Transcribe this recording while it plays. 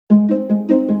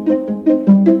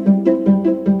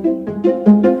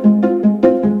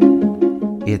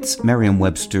It's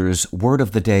Merriam-Webster's Word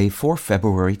of the Day for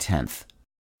February 10th.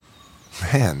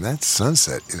 Man, that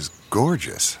sunset is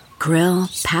gorgeous. Grill,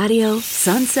 patio,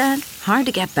 sunset. Hard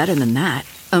to get better than that.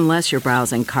 Unless you're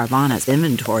browsing Carvana's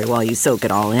inventory while you soak it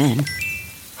all in.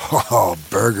 Oh,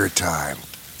 burger time.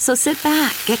 So sit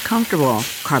back, get comfortable.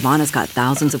 Carvana's got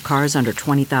thousands of cars under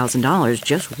 $20,000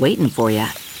 just waiting for you.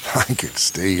 I could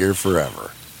stay here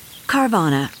forever.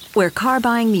 Carvana, where car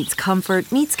buying meets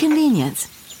comfort meets convenience.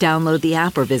 Download the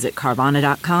app or visit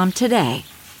Carvana.com today.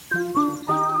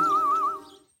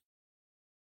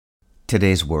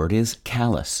 Today's word is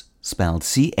callous, spelled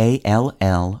C-A-L-L-O-U-S.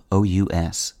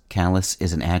 Callous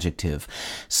is an adjective.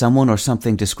 Someone or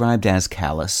something described as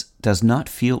callous does not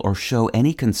feel or show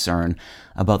any concern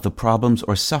about the problems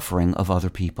or suffering of other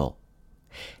people.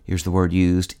 Here's the word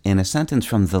used in a sentence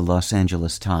from the Los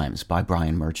Angeles Times by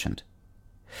Brian Merchant.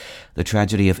 The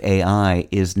tragedy of AI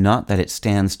is not that it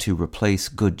stands to replace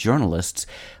good journalists,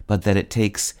 but that it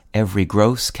takes every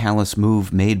gross, callous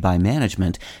move made by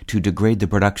management to degrade the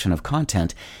production of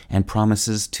content and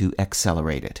promises to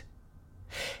accelerate it.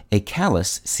 A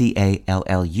callus,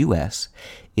 C-A-L-L-U-S,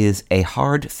 is a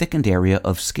hard, thickened area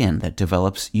of skin that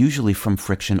develops usually from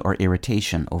friction or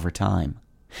irritation over time.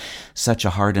 Such a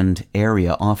hardened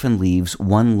area often leaves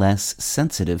one less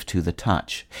sensitive to the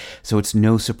touch, so it's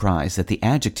no surprise that the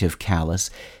adjective callous,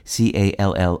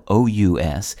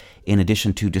 C-A-L-L-O-U-S, in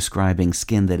addition to describing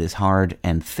skin that is hard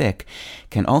and thick,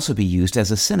 can also be used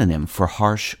as a synonym for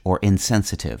harsh or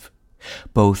insensitive.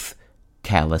 Both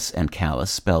callous and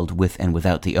callus, spelled with and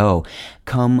without the O,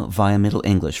 come via Middle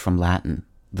English from Latin.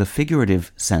 The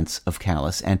figurative sense of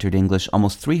callous entered English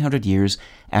almost 300 years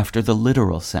after the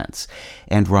literal sense,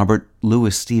 and Robert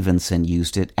Louis Stevenson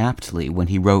used it aptly when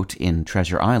he wrote in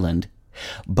Treasure Island,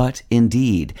 "But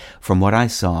indeed, from what I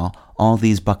saw, all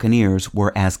these buccaneers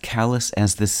were as callous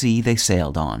as the sea they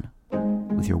sailed on."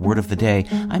 With your Word of the Day,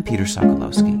 I'm Peter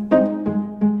Sokolowski.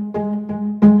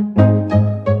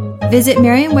 Visit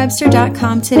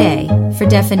Merriam-Webster.com today for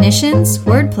definitions,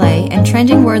 wordplay, and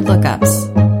trending word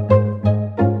lookups.